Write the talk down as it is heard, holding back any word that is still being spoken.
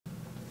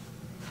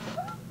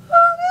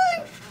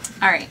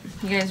Alright,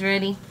 you guys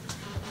ready?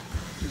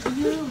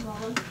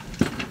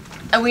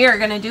 We are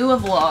gonna do a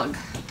vlog.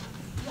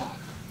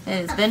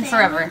 It has been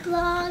forever.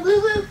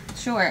 Lulu.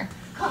 Sure.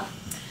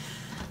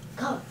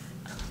 Go.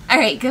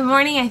 Alright, good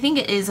morning. I think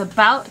it is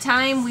about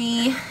time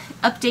we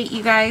update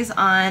you guys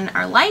on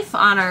our life,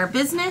 on our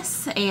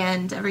business,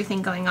 and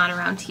everything going on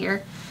around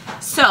here.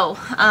 So,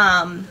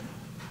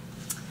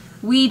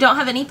 we don't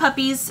have any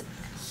puppies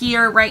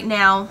here right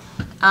now,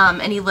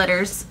 any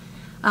litters.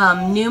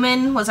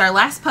 Newman was our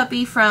last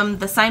puppy from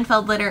the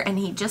Seinfeld litter, and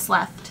he just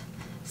left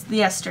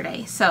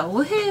yesterday. So,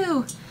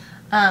 woohoo!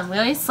 We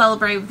always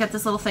celebrate. We've got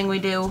this little thing we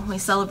do. We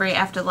celebrate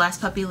after the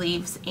last puppy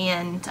leaves.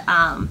 And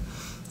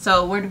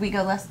so, where did we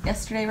go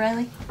yesterday,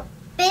 Riley?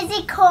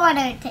 Busy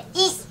corner to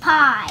eat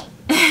pie.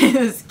 It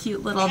was a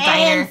cute little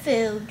diner and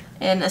food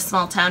in a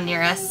small town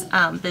near us,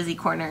 Busy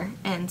Corner.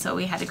 And so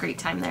we had a great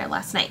time there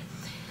last night.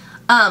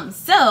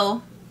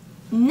 So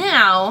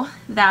now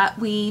that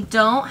we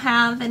don't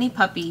have any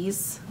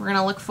puppies, we're going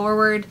to look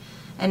forward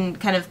and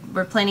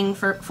we're planning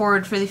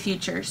forward for the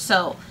future.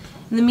 So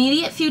in the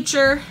immediate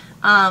future,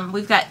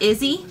 we've got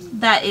Izzy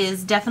that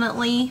is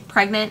definitely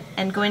pregnant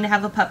and going to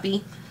have a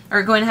puppy,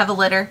 or going to have a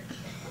litter.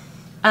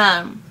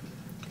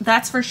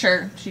 That's for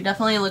sure. She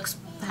definitely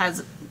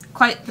has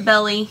quite the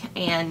belly,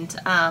 and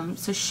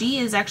so she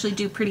is actually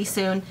due pretty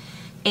soon.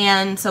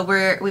 And so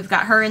we've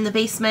got her in the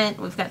basement.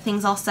 We've got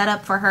things all set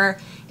up for her,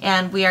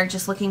 and we are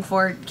just looking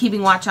forward,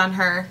 keeping watch on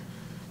her,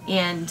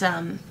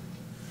 and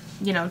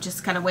you know,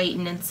 just kind of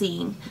waiting and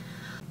seeing.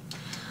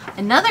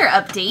 Another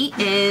update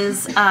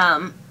is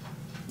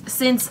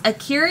since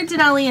Akira,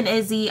 Denali, and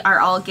Izzy are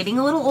all getting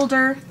a little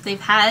older,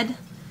 they've had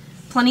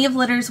plenty of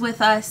litters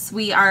with us.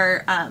 We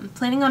are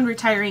planning on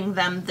retiring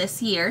them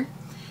this year,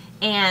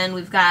 and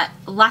we've got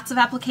lots of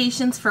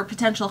applications for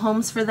potential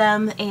homes for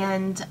them,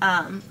 and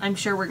I'm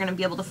sure we're going to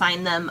be able to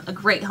find them a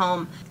great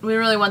home. We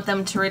really want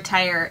them to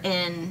retire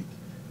in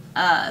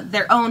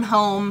their own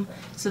home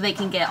so they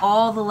can get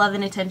all the love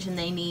and attention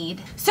they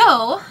need.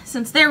 So,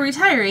 since they're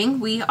retiring,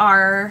 we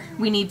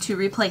need to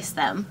replace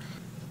them.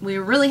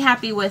 We're really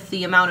happy with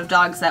the amount of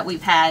dogs that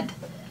we've had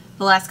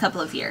the last couple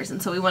of years,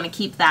 and so we want to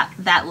keep that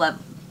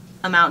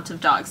amount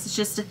of dogs.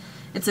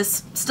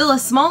 It's still a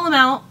small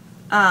amount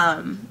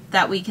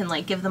that we can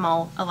give them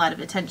all a lot of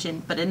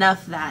attention, but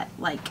enough that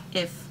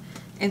if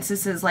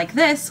instances like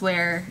this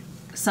where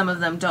some of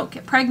them don't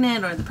get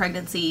pregnant or the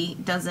pregnancy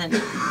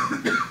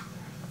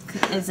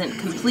isn't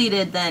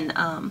completed,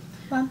 then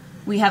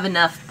we have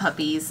enough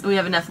puppies, we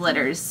have enough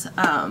litters,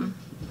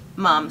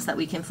 moms that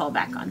we can fall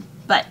back on.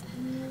 But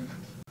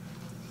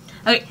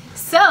okay,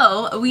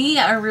 so we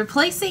are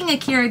replacing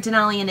Akira,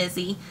 Denali, and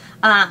Izzy.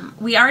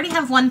 We already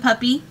have one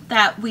puppy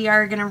that we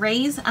are going to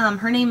raise.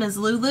 Her name is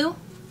Lulu.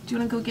 Do you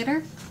want to go get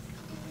her?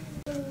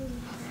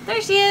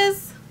 There she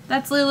is.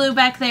 That's Lulu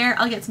back there.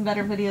 I'll get some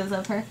better videos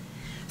of her.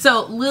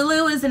 So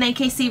Lulu is an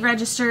AKC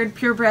registered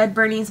purebred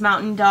Bernese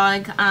Mountain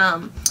Dog.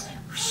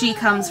 She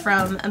comes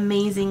from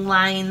amazing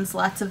lines,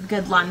 lots of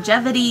good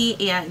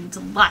longevity,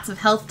 and lots of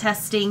health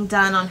testing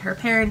done on her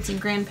parents and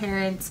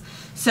grandparents.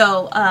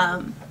 So,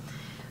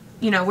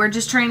 you know, we're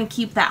just trying to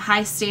keep that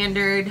high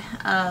standard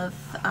of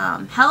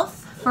health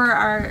for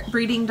our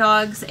breeding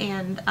dogs,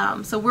 and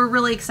so we're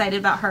really excited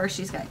about her.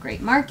 She's got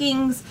great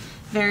markings,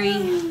 very,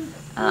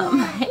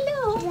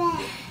 hello,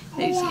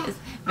 there she is,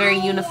 very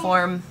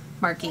uniform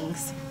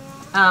markings.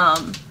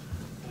 And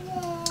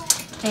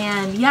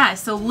yeah,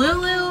 so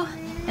Lulu,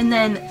 and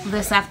then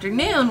this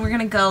afternoon we're going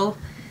to go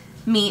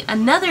meet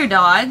another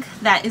dog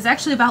that is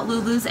actually about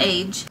Lulu's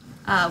age.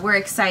 We're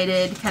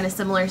excited, kind of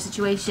similar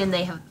situation.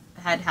 They have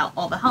had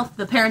all the health,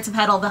 the parents have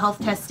had all the health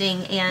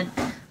testing, and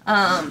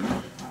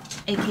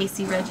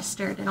AKC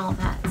registered and all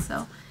that.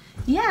 So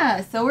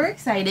yeah, so we're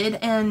excited,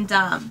 and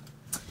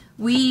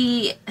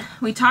we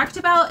talked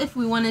about if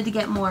we wanted to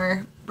get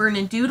more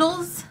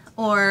Bernedoodles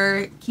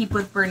or keep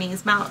with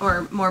Bernese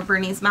more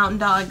Bernese Mountain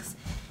Dogs.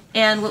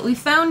 And what we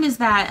found is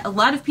that a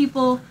lot of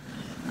people,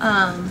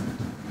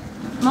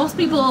 most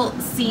people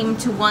seem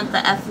to want the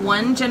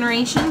F1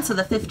 generation, so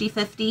the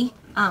 50-50.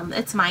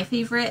 It's my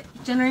favorite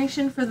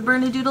generation for the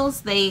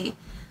Bernedoodles. They,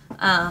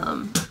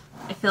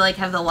 I feel like,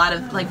 have a lot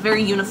of,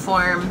 very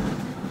uniform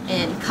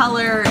in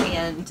color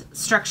and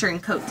structure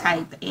and coat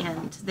type,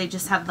 and they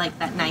just have,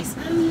 that nice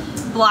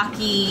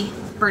blocky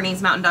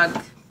Bernese Mountain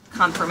Dog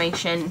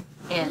conformation,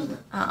 and,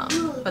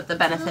 but the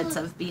benefits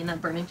of being a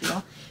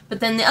Bernedoodle. But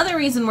then the other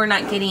reason we're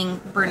not getting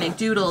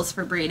Bernedoodles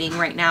for breeding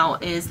right now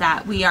is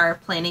that we are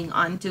planning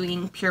on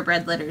doing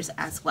purebred litters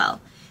as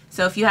well.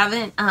 So if you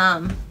haven't,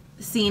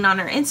 seen on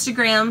our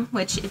Instagram,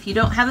 which if you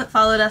haven't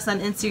followed us on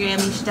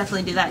Instagram, you should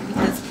definitely do that,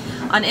 because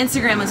on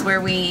Instagram is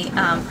where we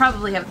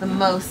probably have the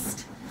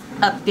most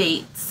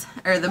updates,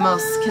 or the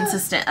most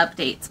consistent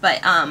updates.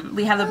 But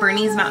we have a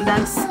Bernese Mountain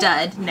Dog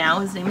stud now.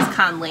 His name is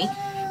Conley,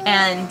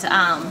 and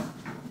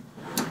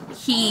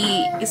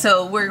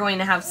so we're going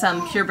to have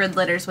some purebred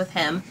litters with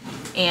him,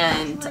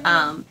 and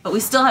but we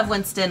still have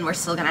Winston. We're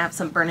still going to have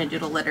some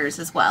Bernedoodle litters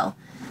as well.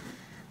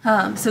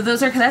 So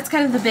that's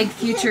kind of the big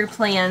future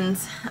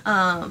plans.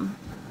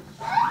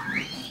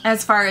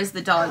 as far as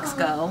the dogs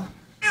go.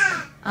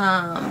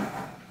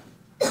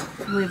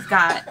 We've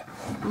got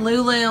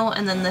Lulu,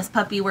 and then this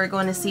puppy we're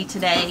going to see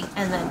today,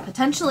 and then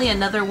potentially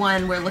another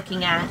one we're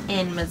looking at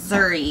in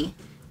Missouri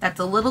that's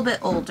a little bit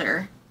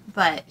older,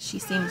 but she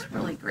seems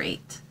really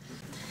great.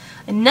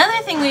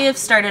 Another thing we have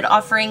started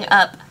offering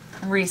up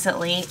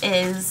recently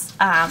is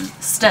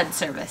stud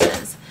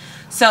services.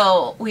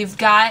 So we've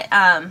got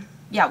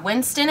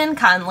Winston and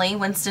Conley.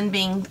 Winston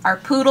being our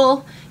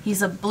poodle.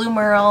 He's a blue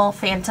merle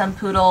phantom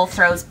poodle,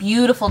 throws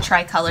beautiful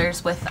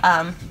tricolors with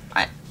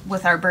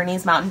our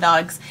Bernese Mountain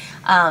Dogs.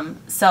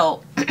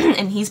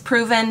 And he's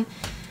proven.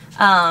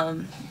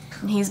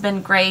 He's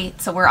been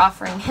great, so we're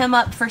offering him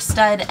up for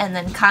stud, and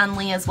then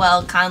Conley as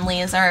well. Conley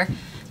is our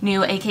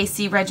new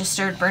AKC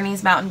registered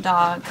Bernese Mountain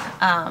Dog.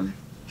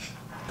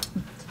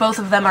 Both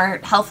of them are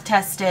health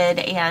tested,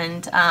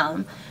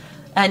 and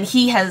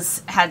he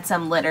has had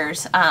some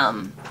litters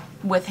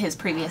with his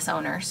previous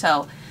owner,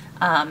 so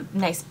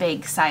nice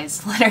big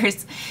sized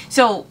litters.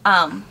 So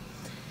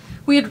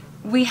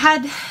we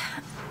had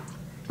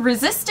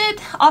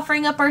resisted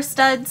offering up our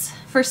studs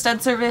for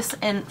stud service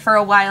and for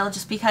a while,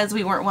 just because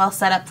we weren't well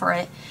set up for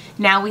it.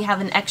 Now we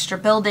have an extra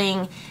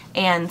building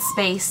and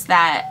space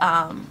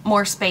that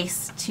more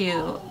space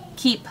to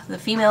keep the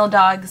female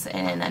dogs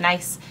in a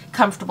nice,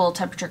 comfortable,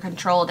 temperature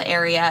controlled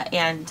area,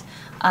 and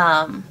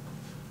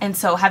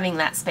so having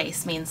that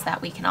space means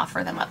that we can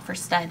offer them up for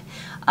stud.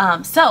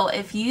 So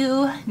if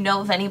you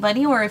know of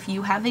anybody, or if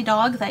you have a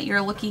dog that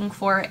you're looking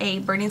for a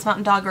Bernese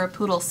Mountain Dog or a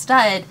poodle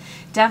stud,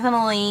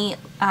 definitely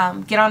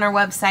get on our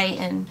website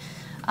and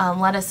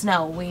let us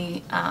know.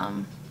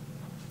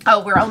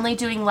 We're only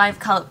doing live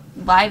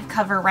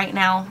cover right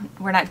now.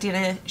 We're not doing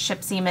a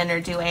ship semen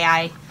or do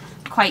AI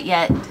quite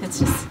yet. It's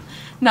just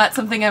not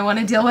something I want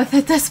to deal with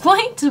at this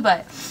point,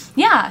 but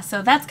yeah,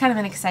 so that's kind of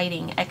an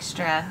exciting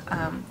extra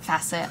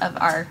facet of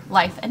our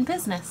life and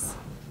business.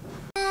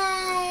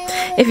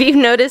 If you've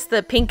noticed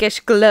the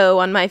pinkish glow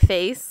on my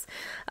face,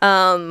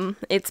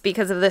 it's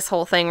because of this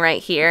whole thing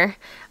right here.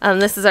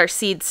 This is our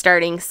seed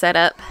starting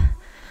setup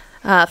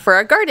for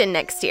our garden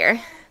next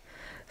year.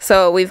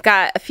 So we've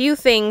got a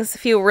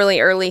few really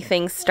early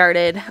things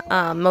started,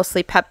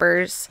 mostly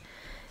peppers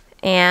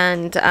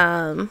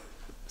and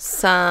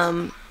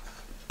some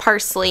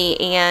parsley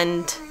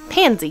and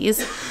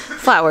pansies,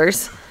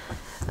 flowers.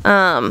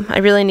 I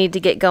really need to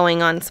get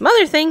going on some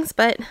other things,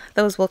 but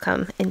those will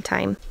come in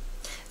time.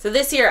 So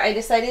this year I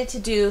decided to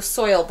do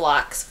soil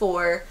blocks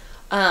for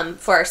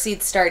our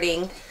seed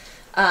starting,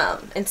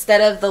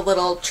 instead of the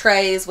little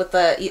trays with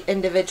the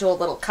individual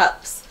little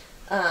cups.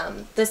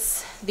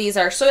 These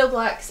are soil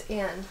blocks,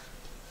 and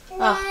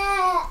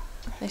I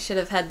should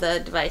have had the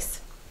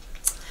device.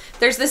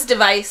 There's this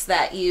device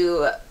that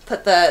you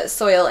put the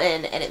soil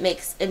in, and it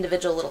makes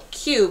individual little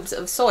cubes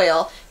of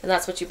soil, and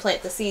that's what you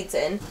plant the seeds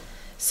in.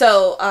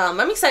 So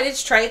I'm excited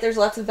to try it. There's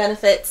lots of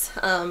benefits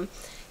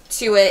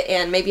to it,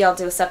 and maybe I'll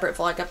do a separate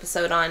vlog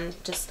episode on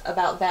just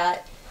about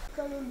that.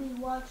 I'm gonna be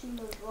watching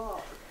the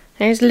vlog.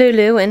 There's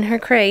Lulu in her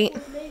crate.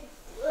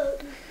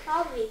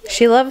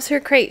 She loves her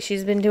crate.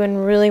 She's been doing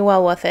really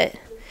well with it.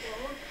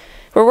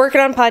 We're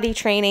working on potty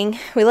training.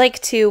 We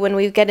like to, when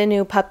we get a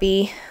new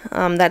puppy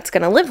that's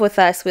going to live with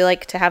us, we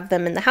like to have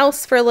them in the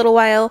house for a little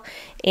while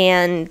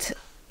and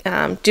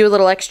do a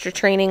little extra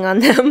training on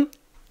them.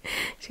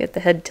 She got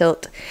the head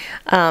tilt.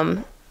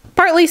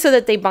 Partly so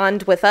that they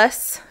bond with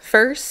us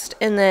first,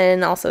 and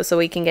then also so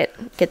we can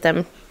get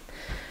them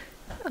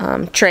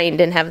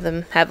trained and have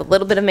them have a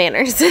little bit of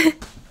manners.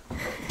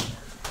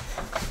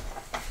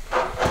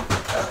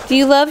 Do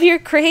you love your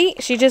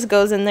crate? She just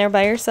goes in there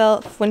by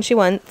herself when she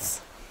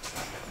wants.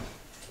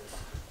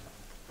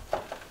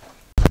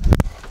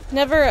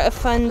 Never a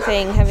fun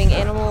thing having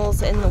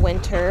animals in the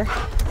winter.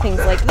 Things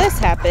like this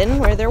happen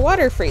where their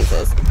water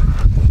freezes.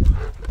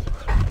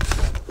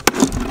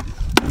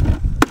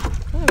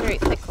 Oh, very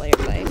thick layer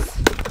of ice.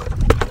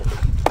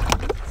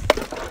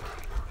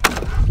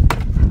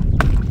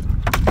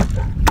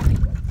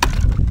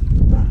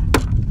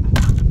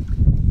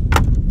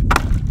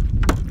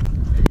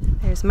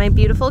 There's my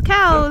beautiful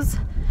cows.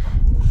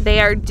 They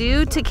are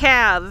due to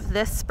calve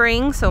this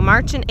spring, so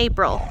March and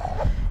April.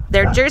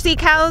 They're Jersey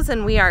cows,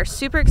 and we are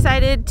super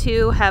excited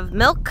to have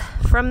milk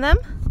from them.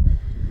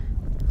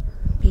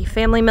 Be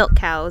family milk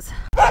cows.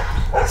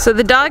 So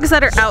the dogs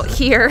that are out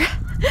here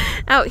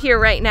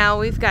right now,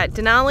 we've got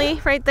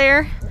Denali right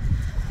there.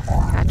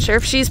 Not sure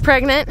if she's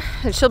pregnant,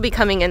 and she'll be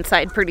coming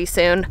inside pretty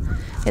soon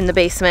in the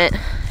basement,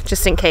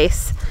 just in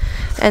case.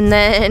 And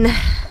then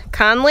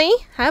Conley,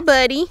 hi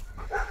buddy.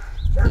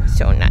 He's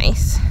so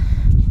nice.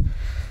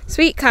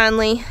 Sweet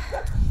Conley.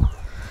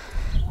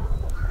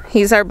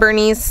 He's our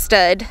Bernese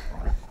stud.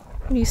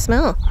 What do you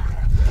smell?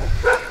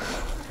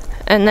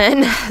 And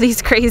then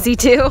these crazy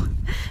two,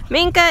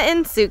 Minka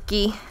and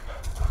Suki.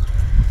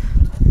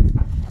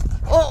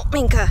 Oh,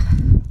 Minka.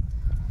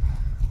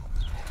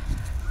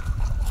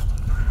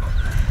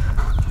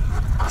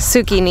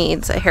 Suki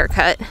needs a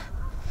haircut.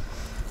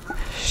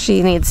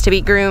 She needs to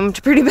be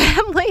groomed pretty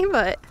badly,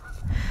 but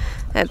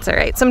that's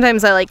alright.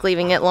 Sometimes I like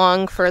leaving it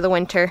long for the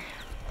winter.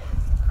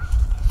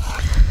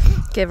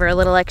 Give her a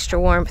little extra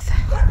warmth.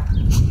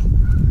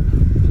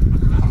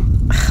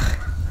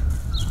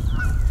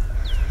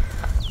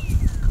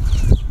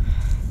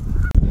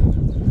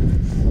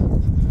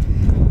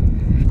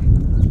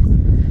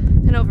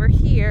 And over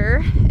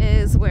here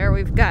is where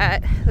we've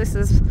got, this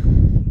is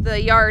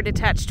the yard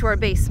attached to our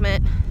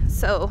basement.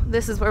 So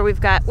this is where we've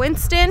got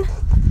Winston,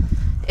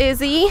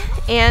 Izzy,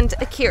 and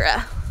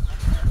Akira.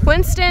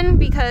 Winston,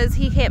 because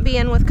he can't be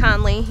in with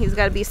Conley, he's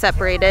got to be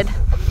separated.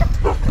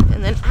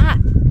 And then,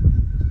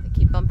 they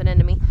keep bumping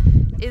into me.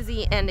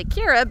 Izzy and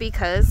Akira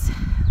because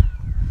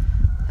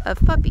of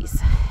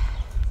puppies.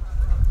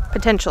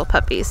 Potential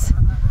puppies.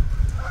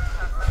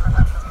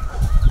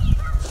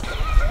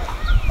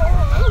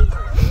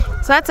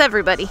 So that's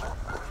everybody.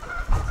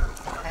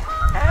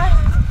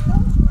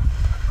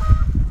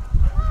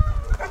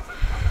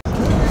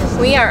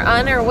 We are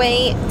on our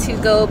way to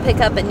go pick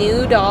up a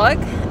new dog,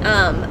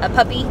 a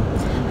puppy,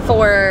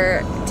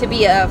 to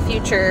be a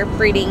future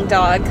breeding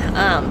dog.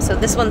 So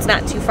this one's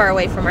not too far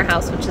away from our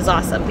house, which is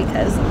awesome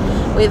because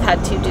we've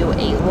had to do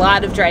a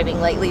lot of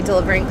driving lately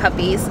delivering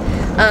puppies.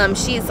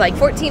 She's like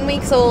 14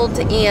 weeks old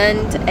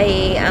and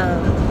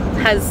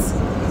has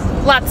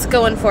lots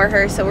going for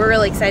her, so we're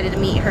really excited to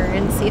meet her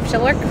and see if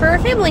she'll work for our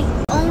family.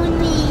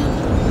 Only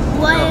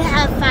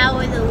 1.5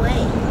 hours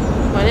away.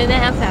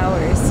 1.5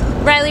 hours.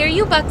 Riley, are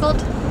you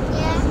buckled?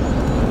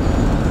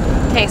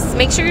 Yeah. Okay, so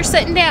make sure you're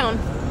sitting down.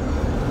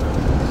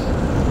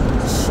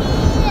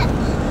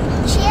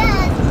 She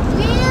has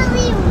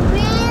really,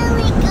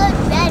 really good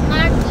red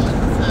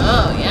markings.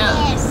 Oh, yeah.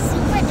 Yeah,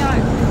 super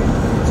dark.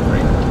 That's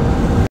great.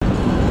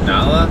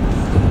 Nala?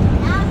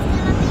 Now it's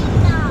gonna be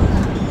Nala.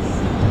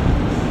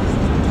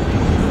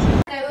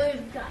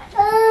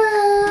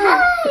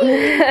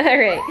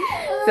 Alright,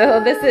 so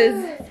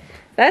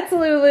that's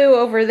Lulu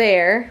over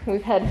there.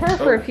 We've had her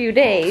for a few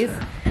days.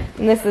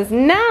 And this is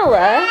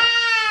Nala.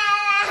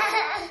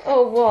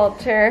 Oh,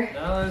 Walter.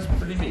 Nala's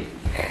pretty neat.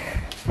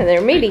 And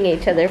they're meeting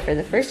each other for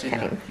the first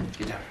time.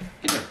 Get down,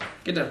 get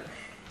down,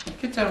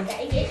 get down,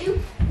 get down.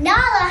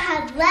 Nala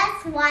has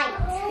less white.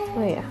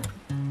 Oh, yeah.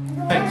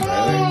 Thanks,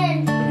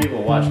 Riley. The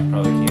people watching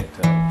probably can't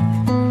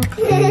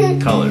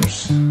tell.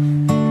 Colors.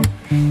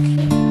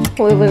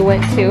 Lulu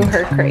went to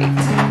her crate.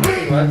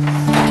 What?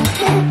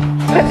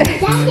 That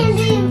can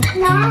be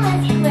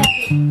Nala's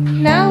crate.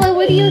 Nala,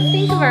 what do you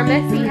think of our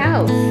messy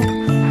house?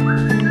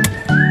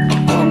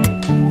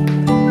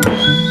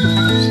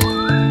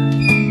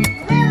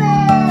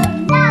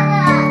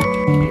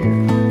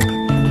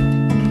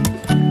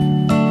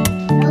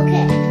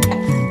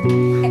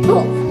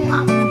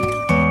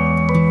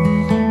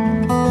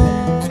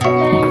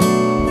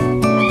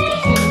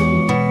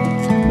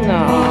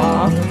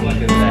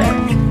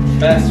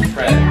 Best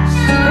friends.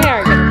 They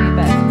are going to be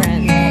best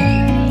friends.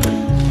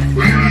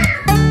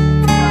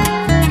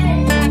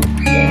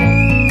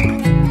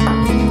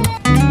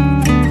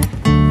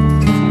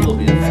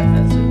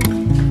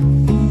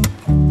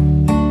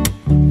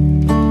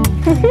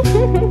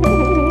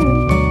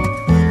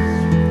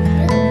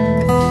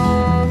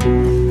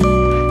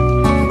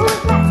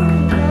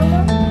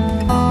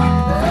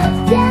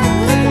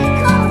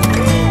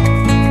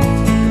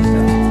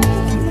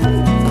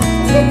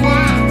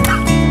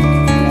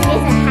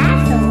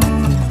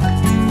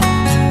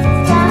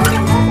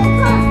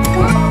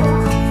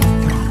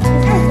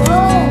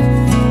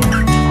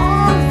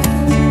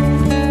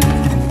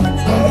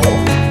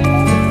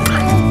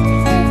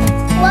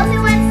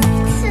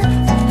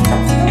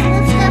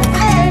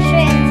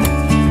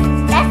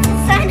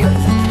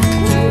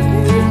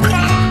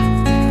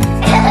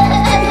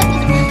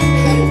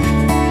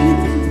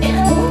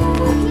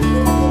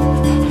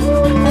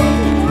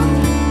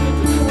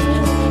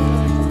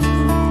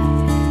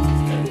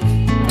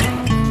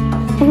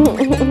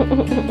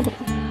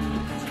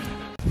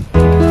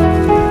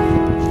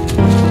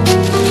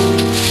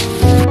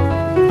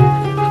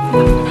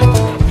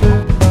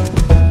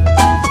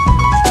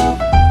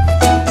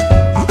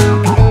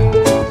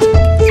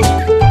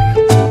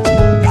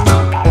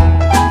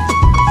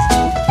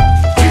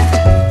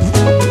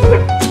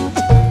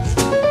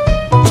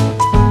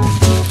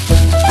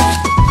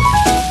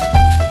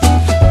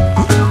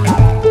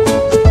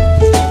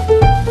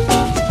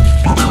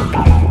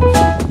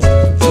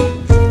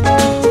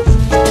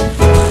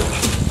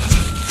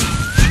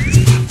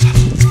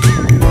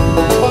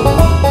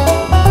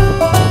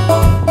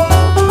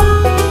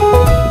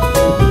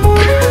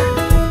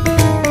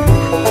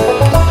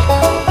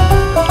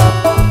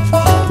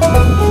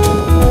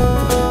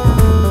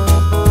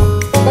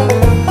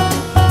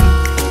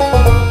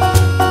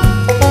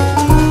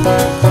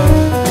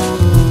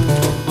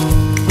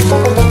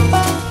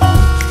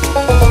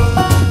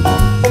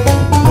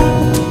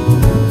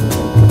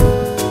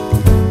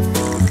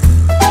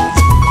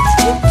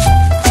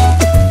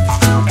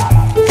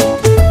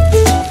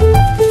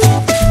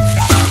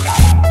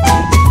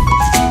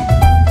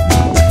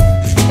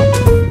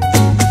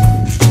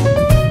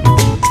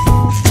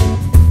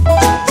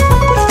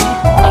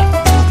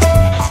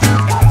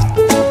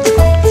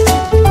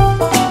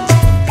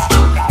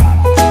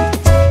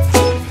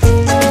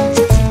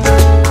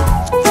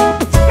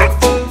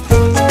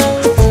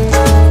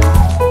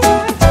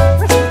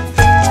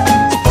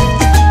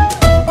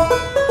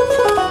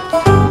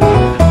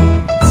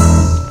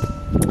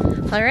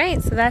 All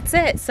right, so that's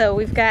it. So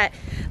we've got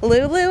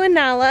Lulu and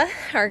Nala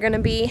are gonna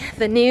be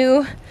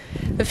the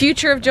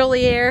future of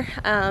Joliet,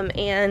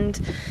 and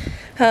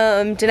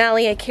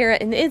Denali, Kara,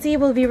 and Izzy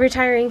will be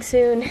retiring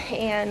soon,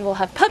 and we'll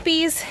have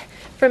puppies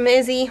from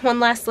Izzy, one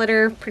last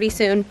litter pretty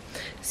soon.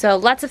 So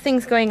lots of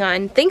things going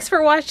on. Thanks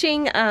for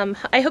watching.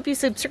 I hope you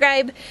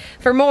subscribe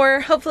for more.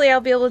 Hopefully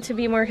I'll be able to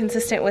be more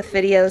consistent with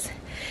videos.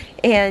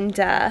 And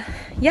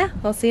yeah,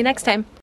 we'll see you next time.